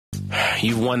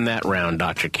You've won that round,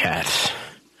 Dr. Katz.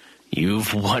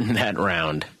 You've won that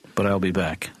round. But I'll be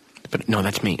back. But no,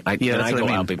 that's me. That's what I mean.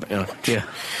 I'll be back. Yeah.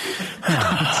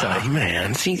 Sorry,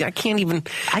 man. See, I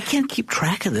can't keep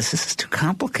track of this. This is too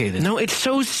complicated. No, it's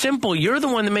so simple. You're the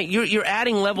one that you're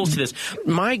adding levels to this.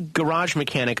 My garage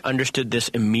mechanic understood this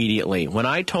immediately. When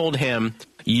I told him,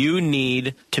 you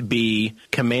need to be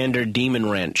Commander Demon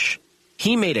Wrench,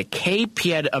 he made a cape, he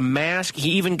had a mask,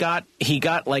 he got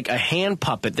like a hand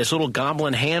puppet, this little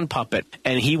goblin hand puppet,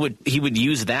 and he would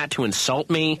use that to insult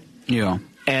me. Yeah.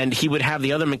 And he would have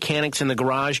the other mechanics in the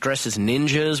garage dressed as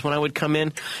ninjas when I would come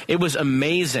in. It was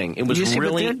amazing. It was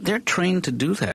but they're trained to do that.